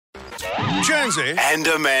Jonesy and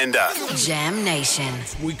Amanda. Jam Nation.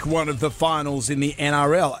 Week one of the finals in the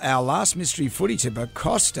NRL. Our last mystery footy tipper,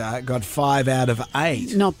 Costa, got 5 out of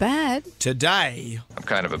 8. Not bad. Today, I'm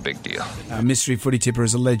kind of a big deal. our mystery footy tipper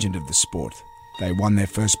is a legend of the sport. They won their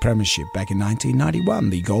first premiership back in 1991,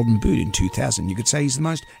 the Golden Boot in 2000. You could say he's the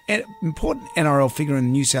most important NRL figure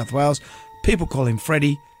in New South Wales. People call him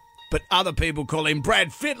Freddie, but other people call him Brad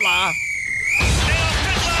Fittler.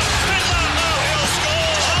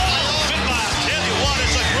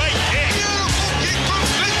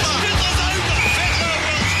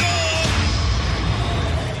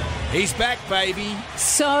 He's back, baby.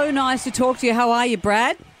 So nice to talk to you. How are you,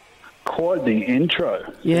 Brad? Quite the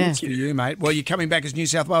intro. Yeah. Thanks for you, mate. Well, you're coming back as New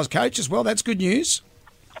South Wales coach as well. That's good news.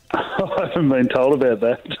 I haven't been told about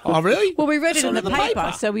that. Oh, really? Well, we read it in the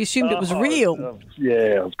paper, so we assumed it was real.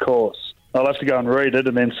 Yeah, of course. I'll have to go and read it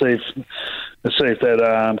and then see if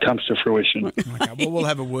that comes to fruition. Okay, well, we'll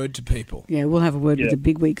have a word to people. Yeah, we'll have a word with the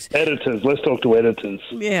big wigs. Editors, let's talk to editors.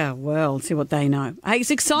 Yeah, well, see what they know. Hey,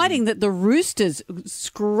 it's exciting that the Roosters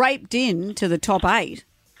scraped in to the top 8.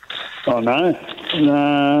 Oh, no.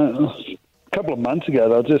 A couple of months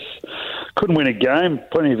ago, they just couldn't win a game.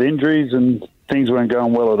 Plenty of injuries and things weren't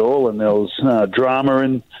going well at all. And there was drama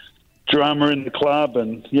in the club,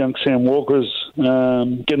 and young Sam Walker's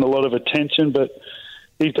getting a lot of attention, but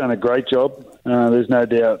he's done a great job. There's no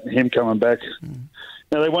doubt him coming back.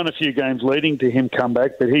 Now, they won a few games leading to him come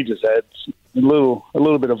back, but he just adds a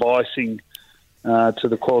little bit of icing to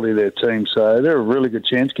the quality of their team. So they're a really good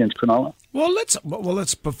chance against Cronulla. Well,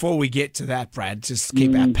 let's before we get to that, Brad, just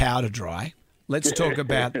keep our powder dry. Let's talk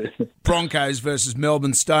about Broncos versus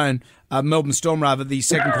Melbourne Storm, the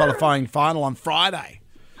second qualifying final on Friday.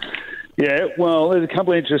 Yeah, well, there's a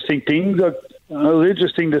couple of interesting things. It was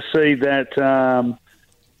interesting to see that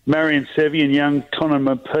Marion Sevy and young Connor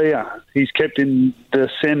Mapia, he's kept in the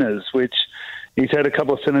centres, which he's had a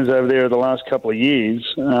couple of centres over there the last couple of years,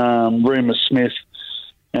 Remus Smith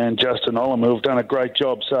and Justin Olam, who have done a great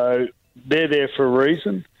job. So they're there for a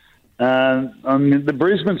reason. On the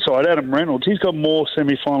Brisbane side, Adam Reynolds, he's got more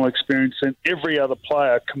semi-final experience than every other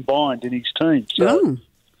player combined in his team. So,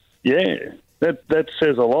 yeah, that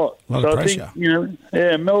says a lot. A lot of pressure. I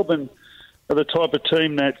think, Melbourne are the type of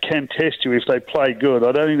team that can test you if they play good.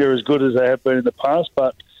 I don't think they're as good as they have been in the past,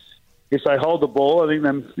 but if they hold the ball, I think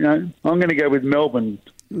I'm going to go with Melbourne.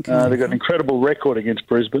 Okay. They've got an incredible record against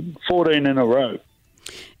Brisbane, 14 in a row.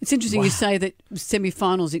 It's interesting you say that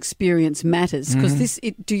semi-finals experience matters, because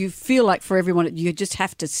do you feel like for everyone you just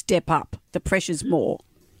have to step up? The pressure's more.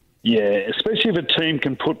 Yeah, especially if a team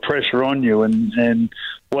can put pressure on you, and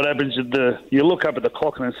what happens is you look up at the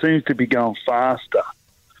clock and it seems to be going faster.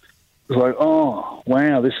 It's like, oh,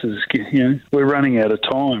 wow, this is, we're running out of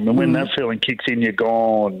time. And when that feeling kicks in, you're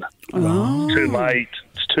gone. Oh. Too late.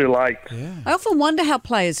 It's too late. Yeah. I often wonder how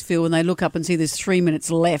players feel when they look up and see there's 3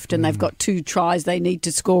 minutes left and they've got 2 tries they need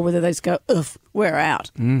to score, whether they just go, ugh, we're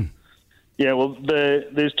out. Yeah, well,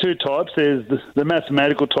 there's 2 types. There's the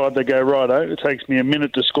mathematical type. They go, righto, it takes me a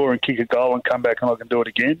minute to score and kick a goal and come back and I can do it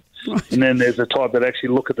again. Right. And then there's the type that actually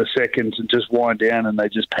look at the seconds and just wind down and they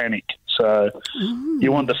just panic. So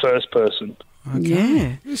you want the first person. Okay.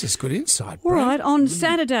 Yeah. This is good insight, All Brad. right, on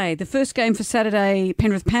Saturday, the first game for Saturday,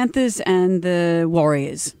 Penrith Panthers and the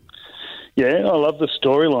Warriors. Yeah, I love the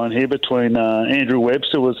storyline here between Andrew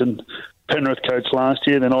Webster was a Penrith coach last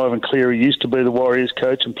year, then Ivan Cleary used to be the Warriors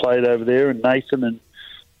coach and played over there, and Nathan,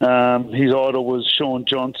 and his idol was Sean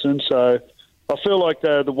Johnson. So I feel like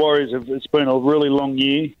the Warriors it's been a really long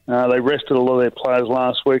year. They rested a lot of their players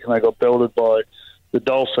last week and they got belted by the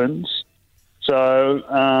Dolphins. So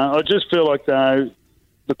I just feel like the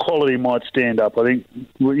quality might stand up. I think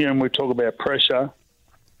when we talk about pressure,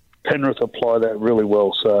 Penrith apply that really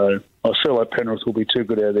well. So I feel like Penrith will be too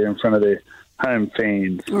good out there in front of their home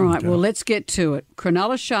fans. All right, well, let's get to it.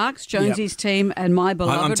 Cronulla Sharks, Jonesy's team, and my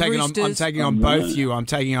beloved Roosters. I'm taking on both you. I'm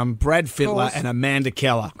taking on Brad Fittler and Amanda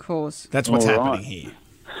Keller. Of course. That's what's happening here.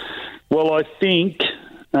 Well, I think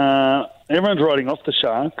everyone's writing off the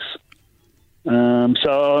Sharks. So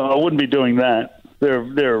I wouldn't be doing that.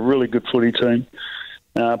 They're a really good footy team.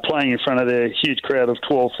 Playing in front of their huge crowd of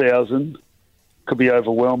 12,000 could be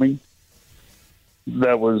overwhelming.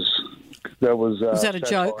 That was that a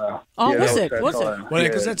joke? Oh, yeah, was it? Was it? Well,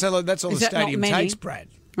 because that's all the stadium takes, Brad.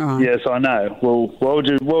 Right. Yes, I know. Well, why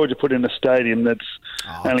would you put in a stadium that's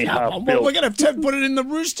only half built? Well, we're going to have to put it in the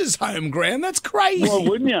Roosters' home ground. That's crazy. Why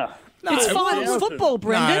wouldn't you? No, it's finals football,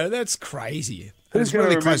 Brendan. No, that's crazy. Who's going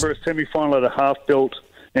to remember a semi-final at a half-built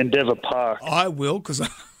Endeavour Park? I will, because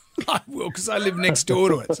I will, because I live next door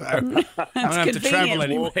to it, so I don't have to travel convenient.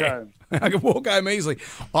 anywhere. Walk home. I can walk home easily.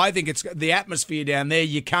 I think it's the atmosphere down there.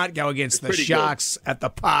 You can't go against the pretty Sharks at the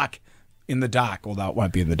park in the dark, although it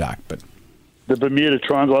won't be in the dark. But The Bermuda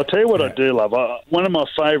Triangle. I'll tell you what I do love. One of my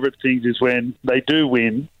favourite things is when they do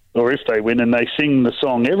win, or if they win, and they sing the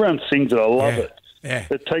song. Everyone sings it. I love it. Yeah.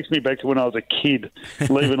 It takes me back to when I was a kid,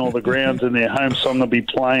 leaving all the grounds and their home song will be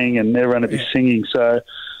playing and everyone will be singing. So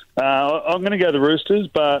I'm going to go the Roosters,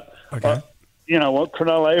 but Okay. you know what,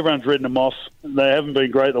 Cronulla, everyone's written them off. They haven't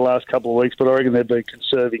been great the last couple of weeks, but I reckon they've been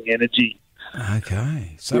conserving energy.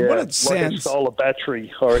 Okay. So Yeah, what it like a sounds... solar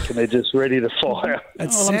battery. I reckon they're just ready to fire. It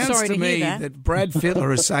I'm sounds sorry to to hear me that. that Brad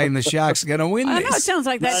Fittler is saying the Sharks are going to win I this. know, it sounds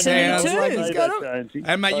like that to Sounds me too. like he's Say got that, it. Jonesy.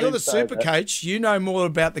 And, mate, I you're the didn't say super that. coach. You know more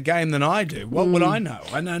about the game than I do. What would I know?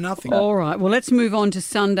 I know nothing. All right, well, let's move on to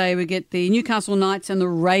Sunday. We get the Newcastle Knights and the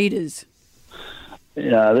Raiders.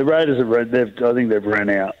 Yeah, the Raiders have. I think they've run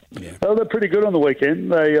out. Yeah. Oh, they're pretty good on the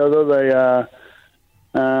weekend. Their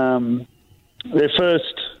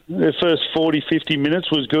first 40, 50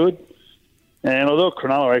 minutes was good, and I thought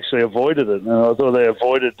Cronulla actually avoided it. And I thought they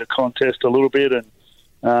avoided the contest a little bit, and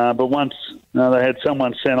but once they had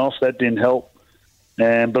someone sent off, that didn't help.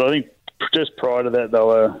 But I think just prior to that,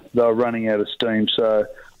 they were running out of steam. So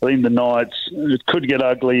I think the Knights, it could get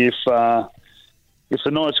ugly if the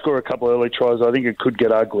Knights score a couple of early tries. I think it could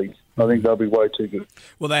get ugly. I think they'll be way too good.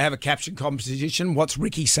 Will they have a caption competition? What's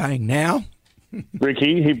Ricky saying now?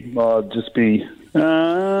 Ricky, he'll just be.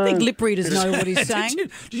 I think lip readers know what he's saying.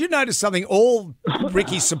 Did you notice something? All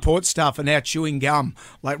Ricky's support staff are now chewing gum.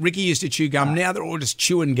 Like Ricky used to chew gum. Now they're all just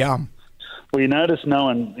chewing gum. Well, you notice no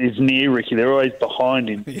one is near Ricky. They're always behind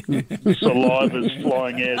him. Saliva's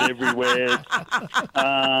flying out everywhere.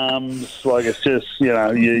 It's just,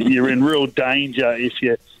 you're in real danger if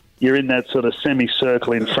you're in that sort of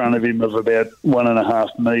semicircle in front of him of about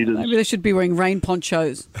 1.5 metres. Maybe they should be wearing rain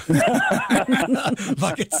ponchos. Like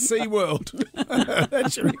at SeaWorld.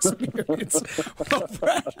 That's your experience. Well,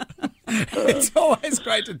 Brad, it's always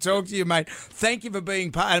great to talk to you, mate. Thank you for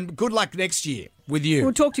being part, and good luck next year with you.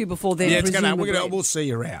 We'll talk to you before then. Yeah, presumably. we'll see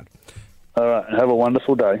you around. All right, have a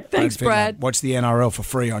wonderful day. Thanks, Don't forget, Brad. Watch the NRL for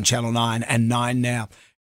free on Channel 9 and 9 Now.